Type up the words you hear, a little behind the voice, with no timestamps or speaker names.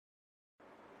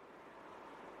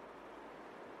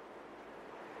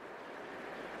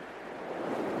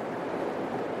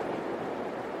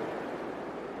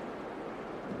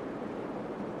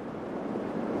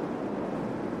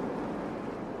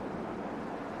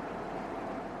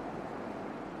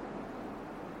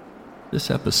This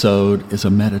episode is a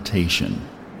meditation,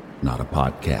 not a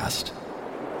podcast.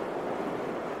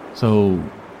 So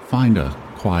find a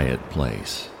quiet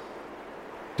place.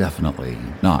 Definitely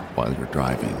not while you're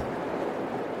driving.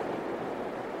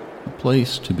 A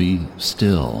place to be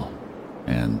still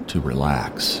and to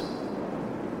relax.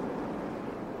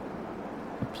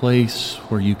 A place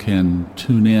where you can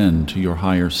tune in to your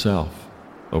higher self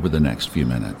over the next few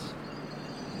minutes.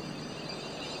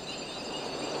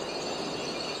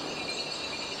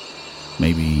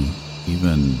 Maybe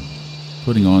even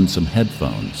putting on some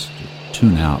headphones to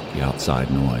tune out the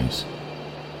outside noise.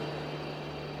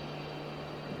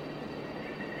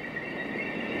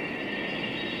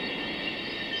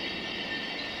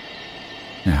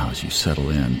 Now, as you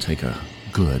settle in, take a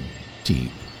good,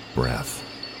 deep breath.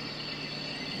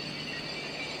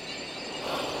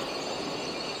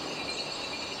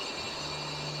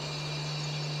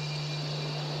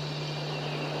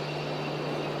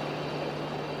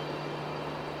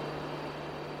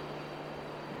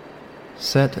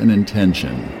 Set an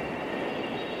intention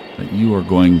that you are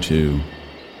going to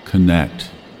connect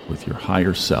with your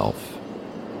higher self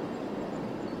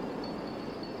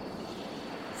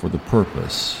for the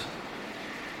purpose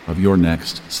of your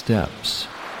next steps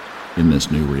in this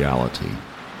new reality.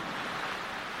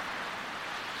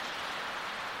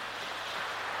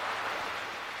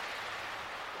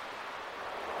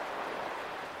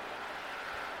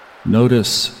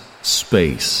 Notice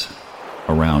space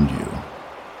around you.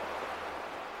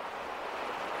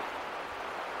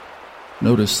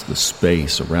 Notice the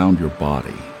space around your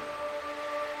body,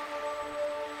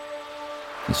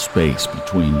 the space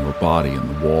between your body and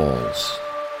the walls,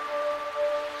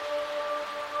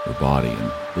 your body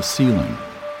and the ceiling,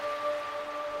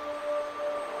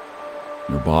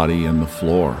 your body and the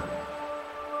floor.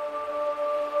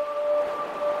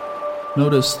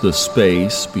 Notice the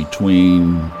space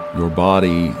between your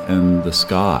body and the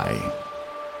sky.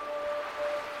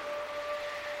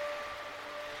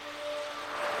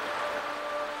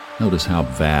 Notice how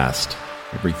vast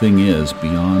everything is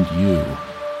beyond you.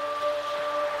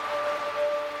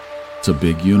 It's a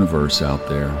big universe out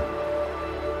there.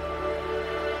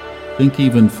 Think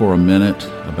even for a minute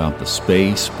about the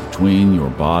space between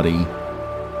your body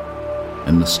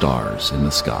and the stars in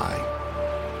the sky.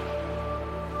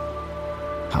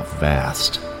 How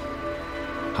vast,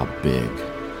 how big.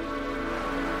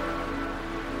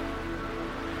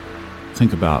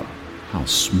 Think about how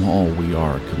small we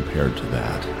are compared to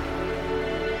that.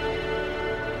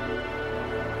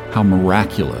 How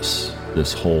miraculous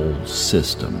this whole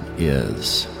system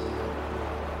is.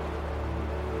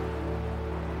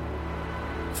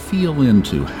 Feel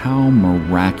into how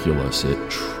miraculous it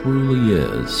truly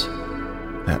is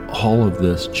that all of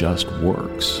this just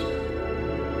works.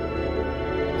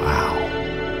 Wow.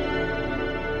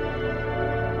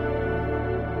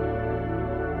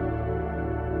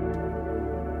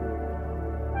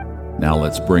 Now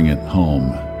let's bring it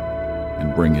home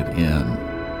and bring it in.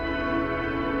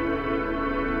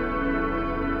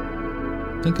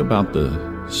 Think about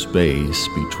the space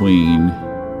between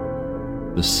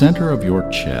the center of your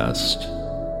chest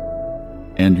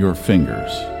and your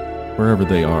fingers, wherever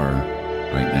they are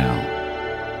right now.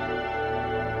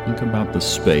 Think about the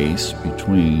space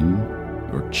between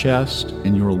your chest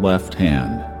and your left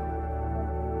hand.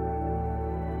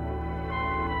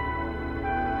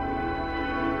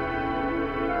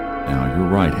 Now your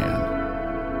right hand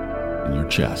and your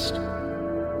chest.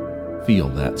 Feel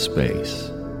that space.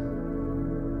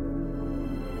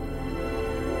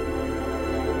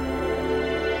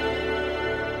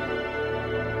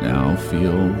 Now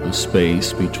feel the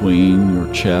space between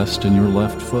your chest and your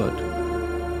left foot.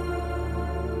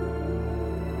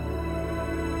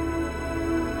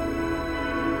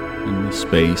 And the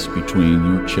space between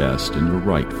your chest and your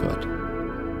right foot.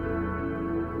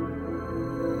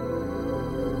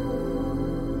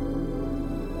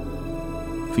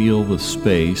 Feel the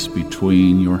space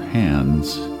between your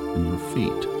hands and your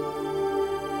feet.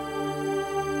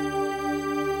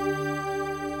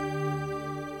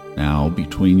 Now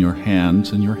between your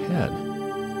hands and your head,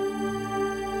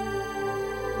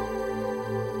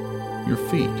 your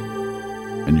feet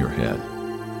and your head,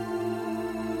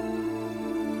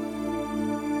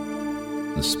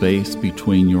 the space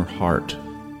between your heart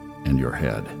and your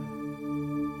head.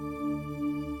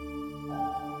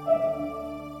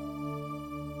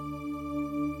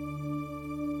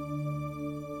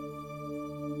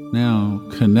 Now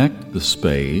connect the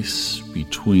space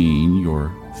between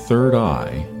your third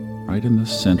eye, right in the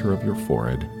center of your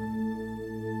forehead,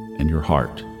 and your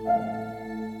heart.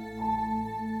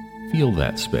 Feel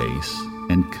that space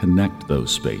and connect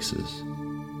those spaces.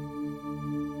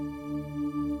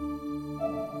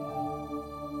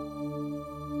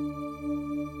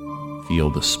 Feel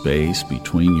the space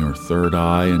between your third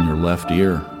eye and your left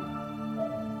ear.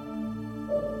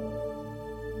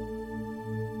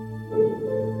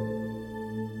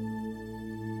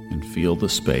 And feel the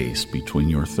space between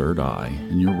your third eye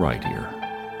and your right ear.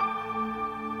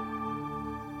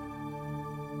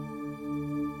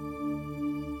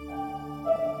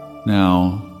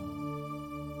 Now,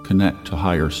 connect to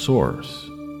higher source.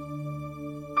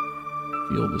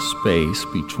 Feel the space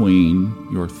between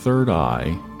your third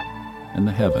eye and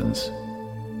the heavens.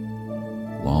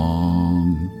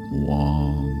 Long,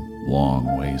 long,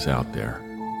 long ways out there.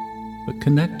 But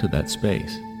connect to that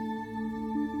space.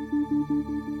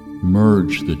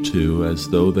 Merge the two as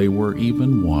though they were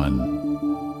even one.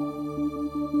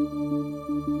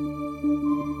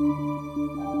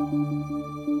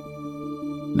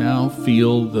 Now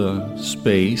feel the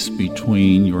space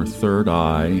between your third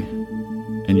eye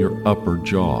and your upper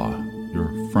jaw,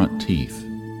 your front teeth.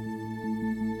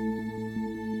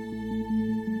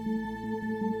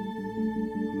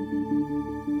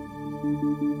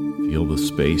 Feel the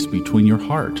space between your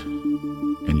heart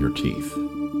and your teeth.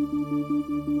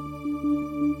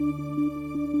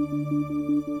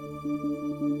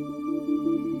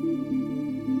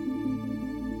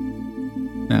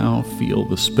 Now feel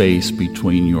the space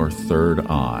between your third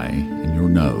eye and your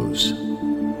nose.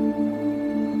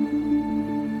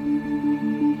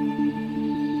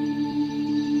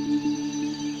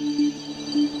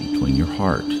 Between your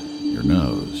heart, your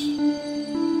nose.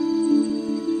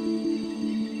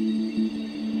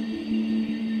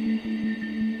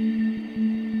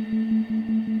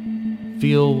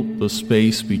 Feel the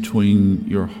space between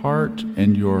your heart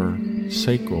and your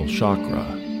sacral chakra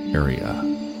area.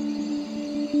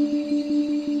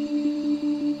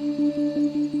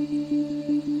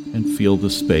 And feel the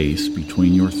space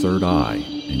between your third eye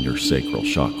and your sacral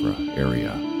chakra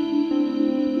area.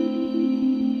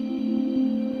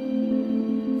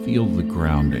 Feel the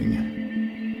grounding.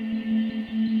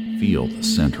 Feel the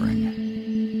centering.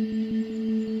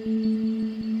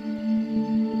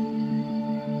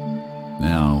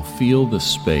 Now feel the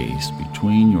space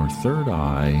between your third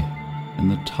eye and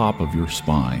the top of your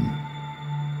spine,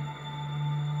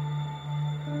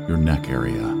 your neck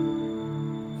area.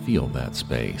 Feel that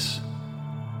space.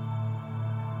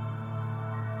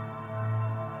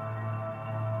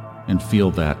 And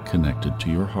feel that connected to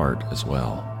your heart as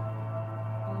well.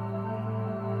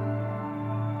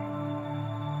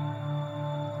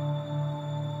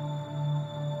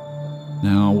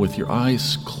 Now, with your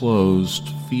eyes closed,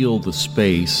 feel the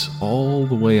space all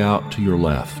the way out to your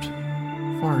left,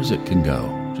 as far as it can go,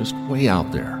 just way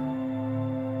out there.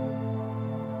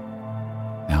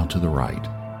 Now to the right.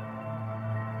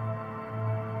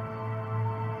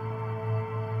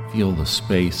 Feel the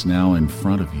space now in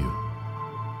front of you,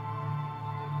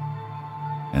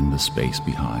 and the space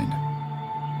behind.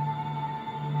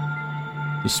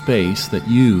 The space that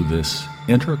you, this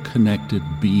interconnected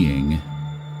being,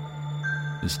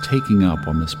 is taking up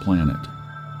on this planet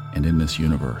and in this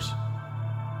universe.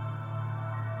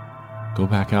 Go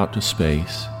back out to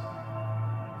space.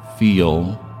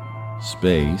 Feel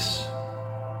space.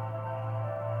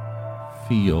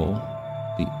 Feel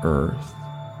the earth.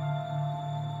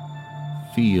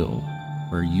 Feel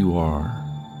where you are.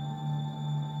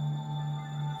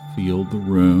 Feel the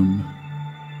room.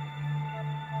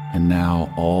 And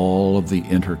now all of the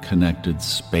interconnected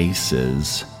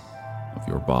spaces of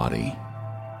your body.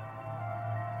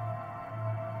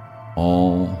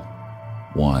 All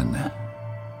one.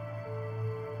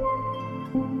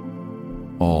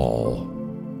 All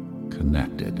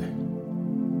connected.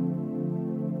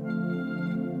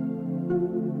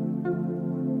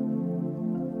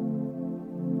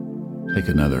 Take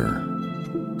another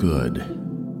good,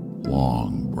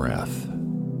 long breath.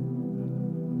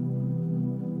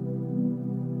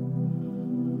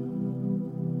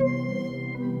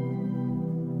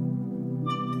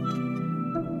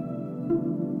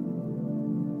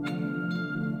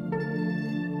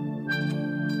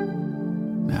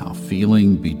 Now,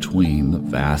 feeling between the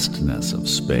vastness of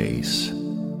space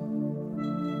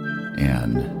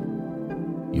and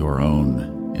your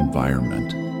own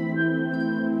environment.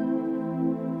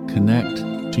 Connect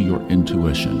to your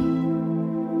intuition.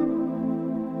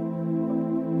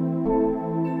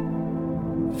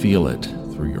 Feel it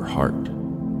through your heart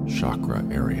chakra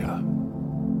area.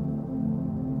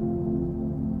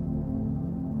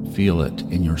 Feel it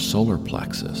in your solar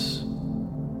plexus.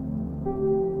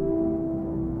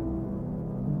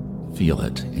 Feel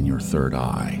it in your third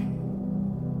eye.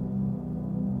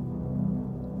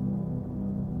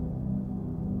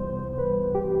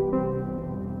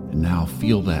 And now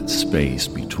feel that space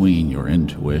between your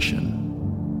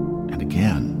intuition and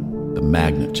again the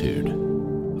magnitude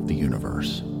of the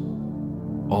universe,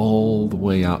 all the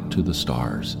way out to the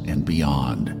stars and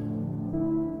beyond.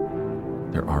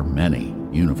 There are many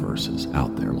universes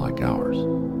out there like ours.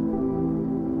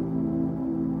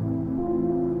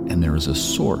 And there is a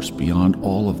source beyond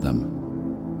all of them.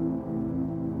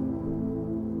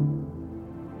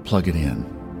 Plug it in.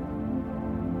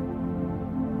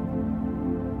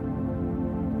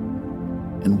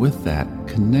 And with that,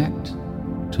 connect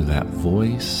to that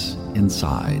voice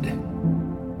inside,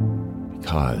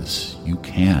 because you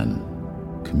can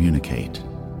communicate.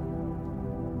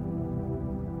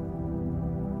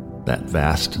 That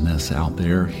vastness out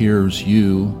there hears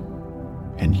you,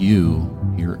 and you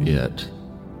hear it.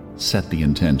 Set the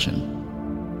intention.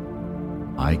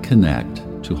 I connect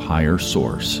to higher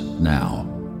source now.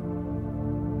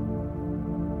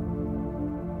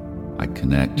 I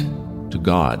connect to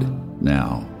God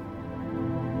now.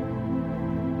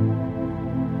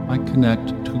 I connect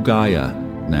to Gaia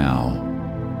now.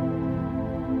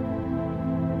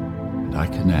 And I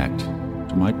connect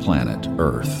to my planet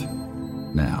Earth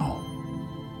now.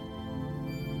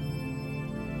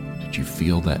 Did you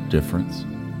feel that difference?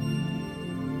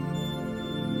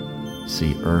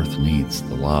 See, Earth needs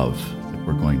the love that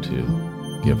we're going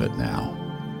to give it now.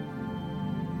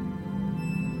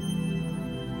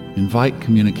 Invite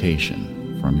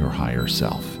communication from your higher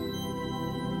self.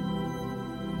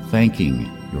 Thanking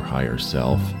your higher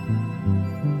self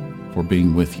for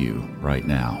being with you right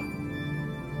now.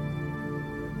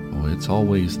 Oh, it's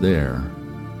always there.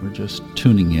 We're just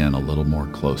tuning in a little more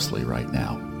closely right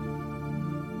now.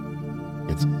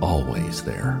 It's always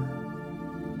there.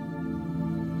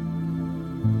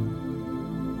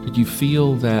 Did you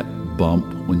feel that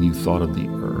bump when you thought of the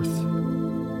Earth?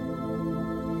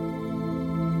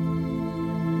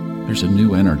 There's a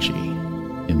new energy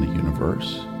in the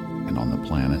universe and on the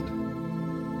planet.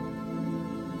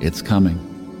 It's coming.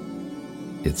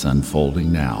 It's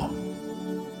unfolding now.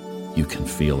 You can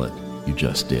feel it. You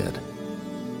just did.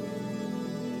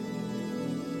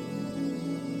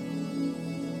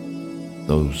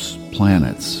 Those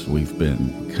planets we've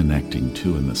been connecting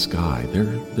to in the sky,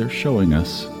 they're showing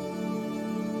us.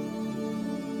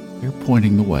 They're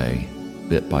pointing the way,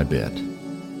 bit by bit.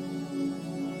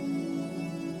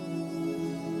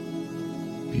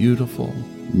 Beautiful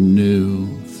new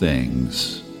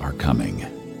things are coming.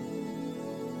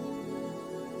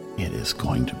 It is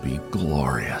going to be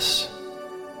glorious.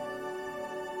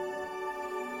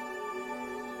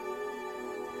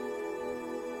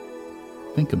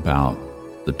 Think about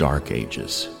the Dark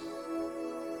Ages.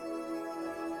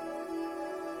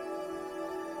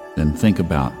 Then think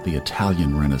about the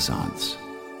Italian Renaissance.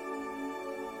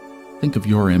 Think of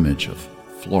your image of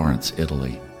Florence,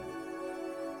 Italy.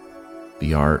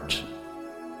 The art,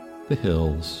 the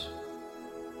hills,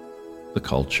 the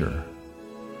culture,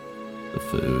 the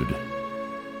food.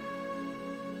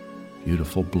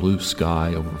 Beautiful blue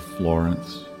sky over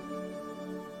Florence.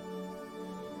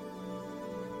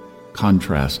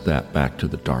 Contrast that back to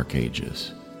the Dark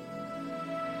Ages.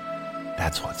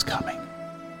 That's what's coming.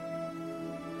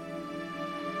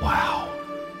 Wow.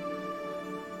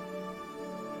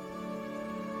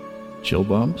 Chill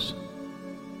bumps?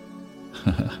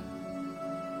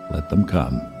 Let them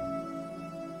come.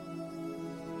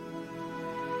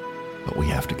 But we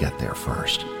have to get there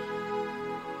first.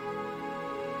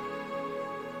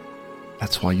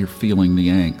 That's why you're feeling the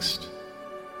angst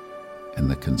and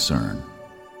the concern.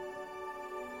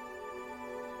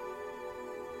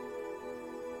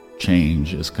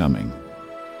 Change is coming,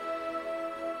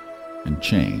 and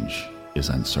change is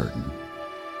uncertain.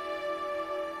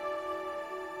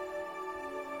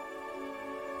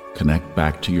 Connect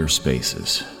back to your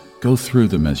spaces. Go through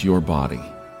them as your body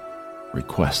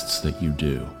requests that you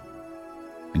do,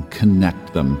 and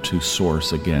connect them to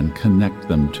Source again. Connect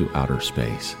them to outer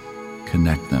space.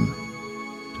 Connect them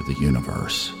to the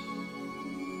universe.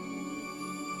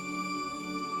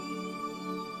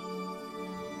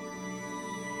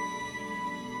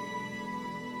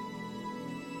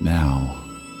 Now,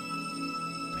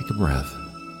 take a breath.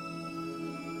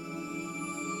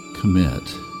 Commit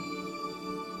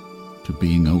to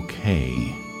being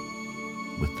okay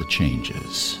with the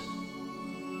changes.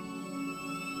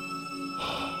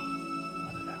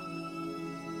 Let it out.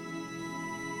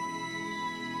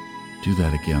 Do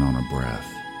that again on a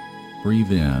breath.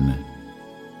 Breathe in.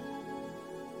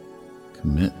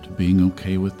 Commit to being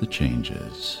okay with the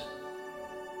changes.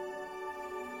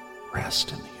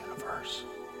 Rest in the universe.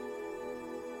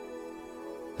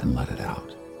 And let it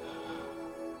out.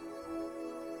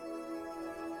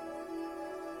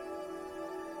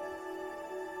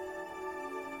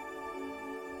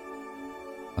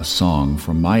 a song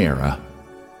from my era,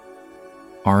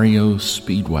 REO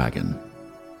Speedwagon,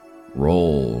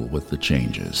 Roll with the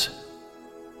Changes.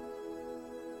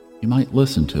 You might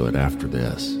listen to it after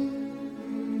this.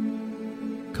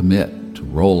 Commit to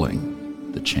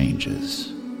rolling the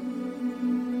changes.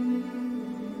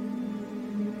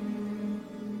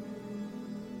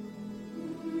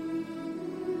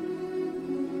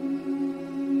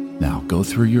 Now go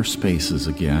through your spaces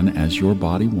again as your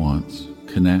body wants.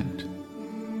 Connect.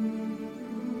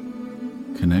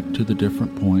 Connect to the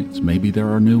different points. Maybe there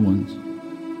are new ones.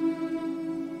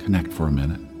 Connect for a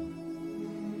minute.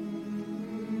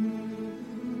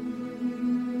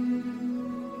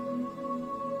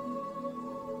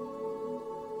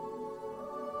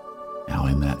 Now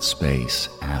in that space,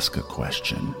 ask a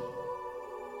question.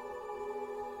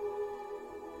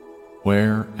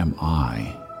 Where am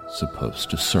I supposed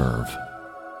to serve?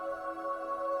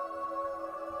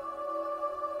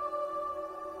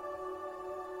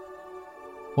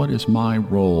 What is my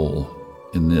role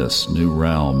in this new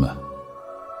realm?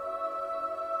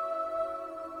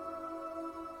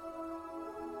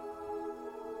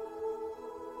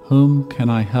 Whom can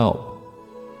I help?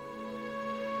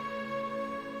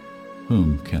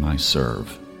 Whom can I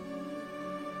serve?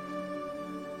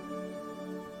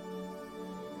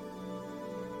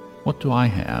 What do I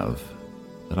have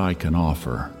that I can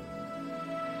offer?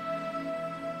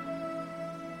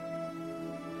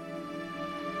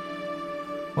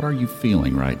 What are you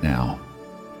feeling right now?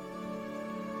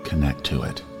 Connect to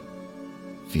it.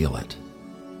 Feel it.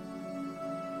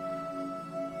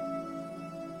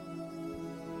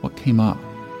 What came up?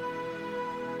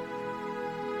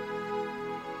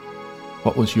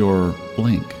 What was your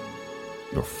blink,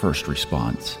 your first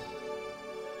response?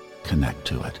 Connect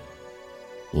to it.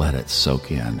 Let it soak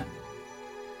in.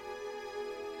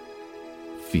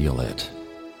 Feel it.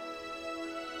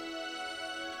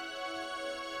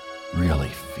 Really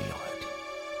feel it.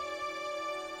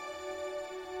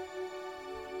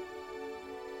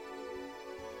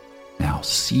 Now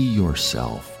see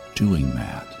yourself doing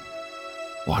that.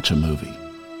 Watch a movie.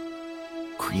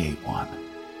 Create one.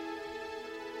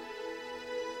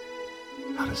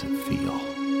 How does it feel?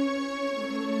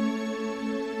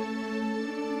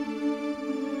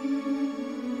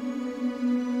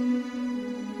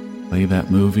 Play that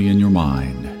movie in your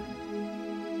mind.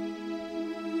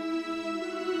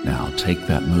 Now take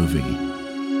that movie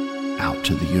out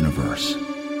to the universe.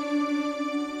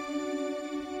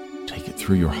 Take it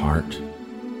through your heart.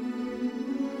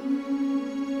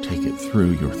 Take it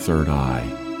through your third eye.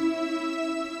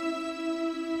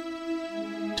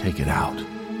 Take it out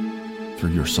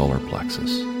through your solar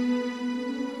plexus.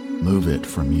 Move it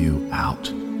from you out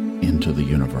into the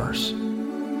universe.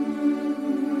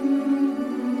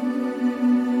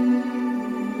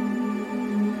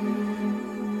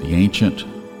 The ancient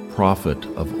prophet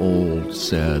of old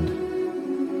said,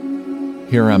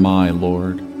 "Here am I,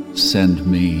 Lord, send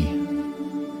me."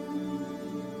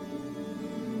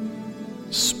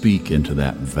 Speak into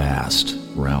that vast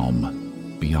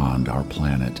realm beyond our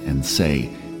planet and say,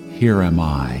 "Here am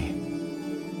I,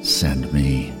 send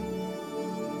me."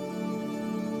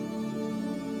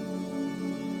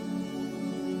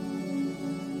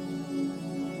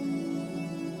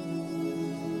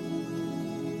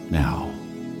 Now,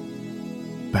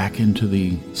 back into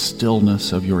the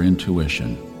stillness of your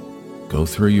intuition. Go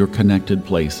through your connected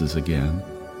places again,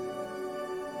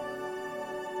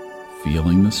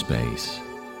 feeling the space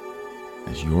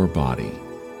as your body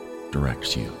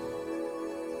directs you.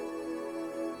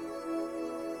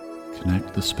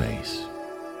 Connect the space,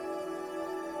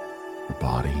 your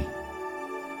body,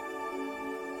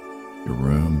 your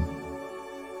room,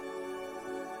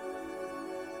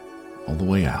 all the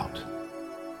way out.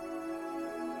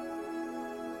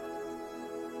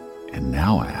 And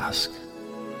now ask,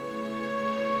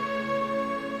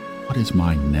 what is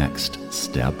my next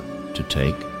step to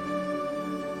take?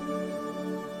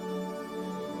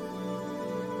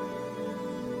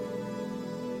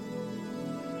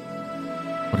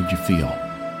 What did you feel?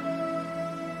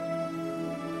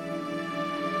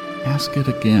 Ask it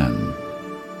again.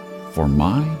 For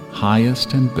my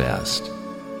highest and best,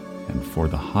 and for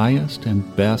the highest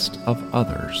and best of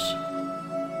others,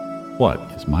 what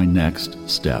is my next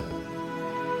step?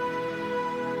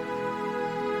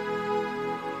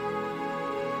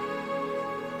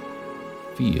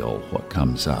 Feel what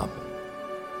comes up.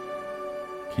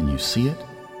 Can you see it?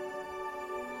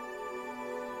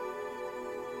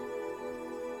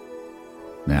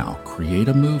 Now create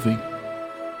a movie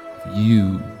of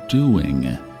you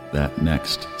doing that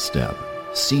next step.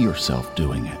 See yourself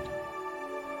doing it.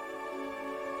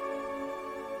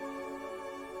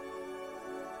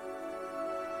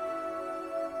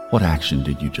 What action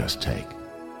did you just take?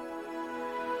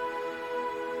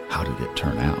 How did it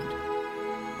turn out?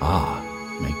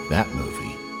 Make that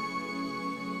movie.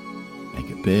 Make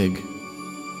it big.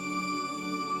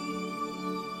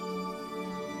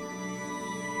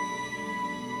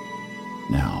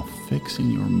 Now fix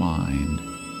in your mind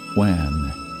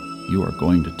when you are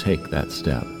going to take that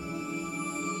step.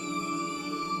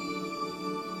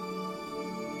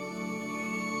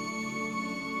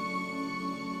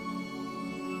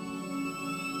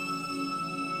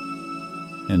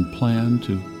 And plan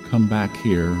to come back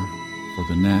here for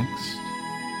the next,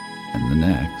 and the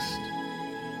next,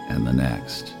 and the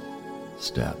next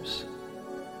steps.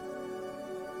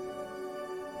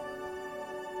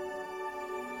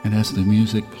 And as the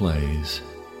music plays,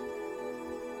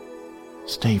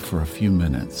 stay for a few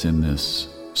minutes in this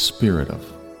spirit of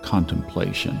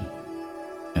contemplation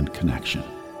and connection.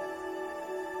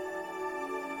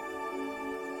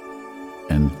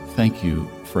 And thank you,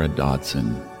 Fred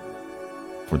Dodson,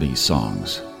 for these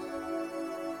songs.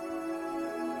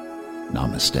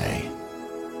 Namaste.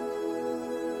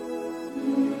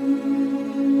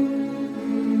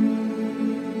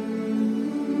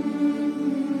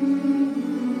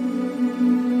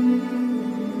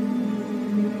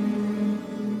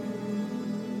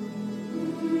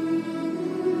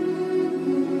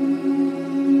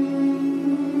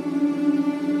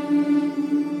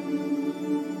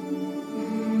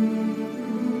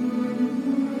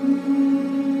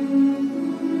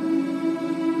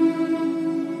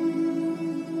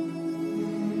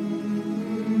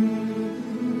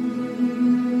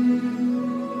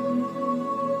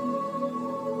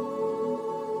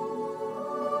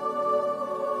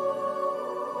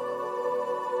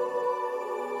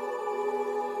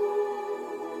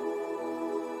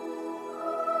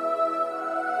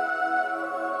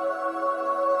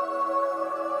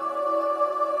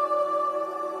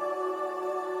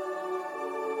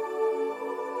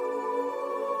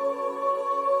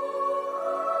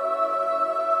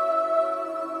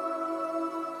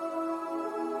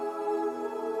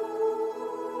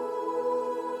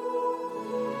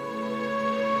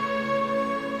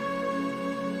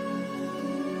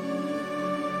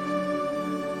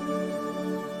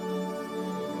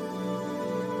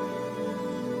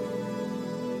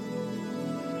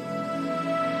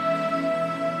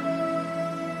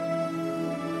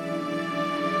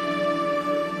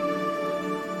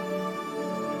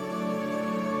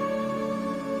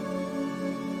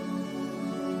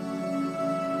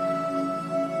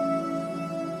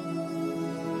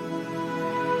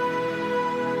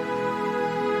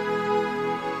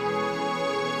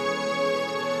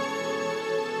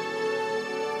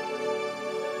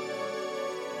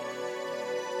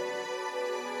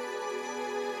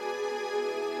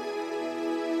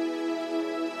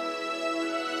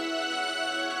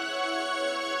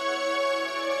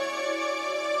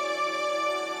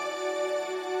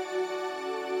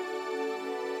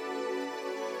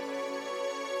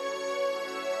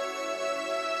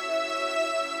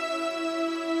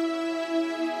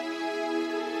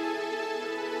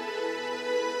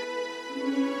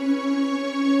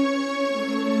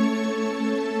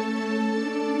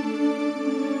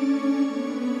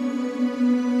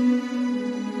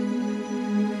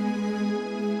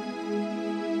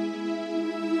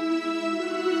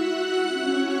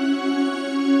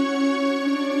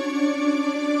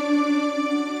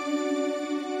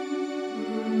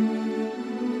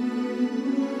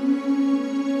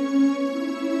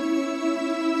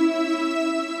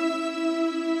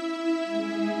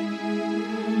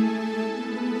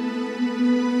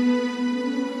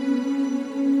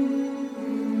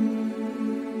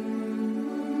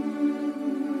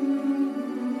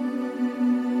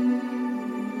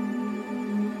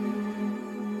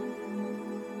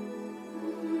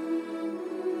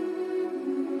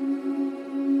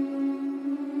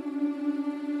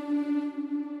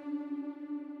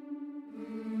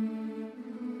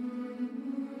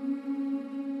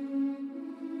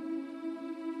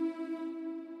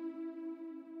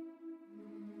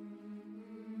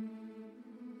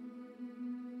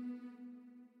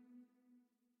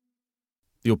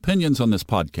 The opinions on this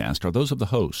podcast are those of the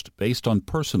host, based on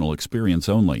personal experience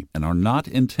only, and are not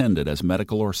intended as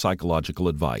medical or psychological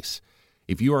advice.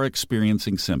 If you are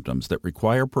experiencing symptoms that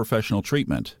require professional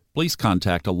treatment, please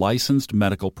contact a licensed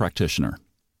medical practitioner.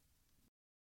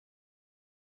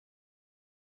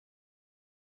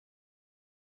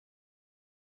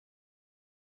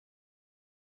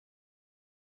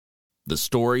 The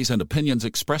stories and opinions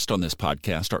expressed on this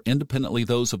podcast are independently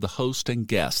those of the host and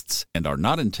guests and are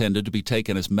not intended to be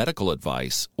taken as medical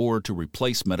advice or to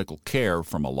replace medical care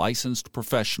from a licensed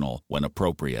professional when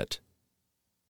appropriate.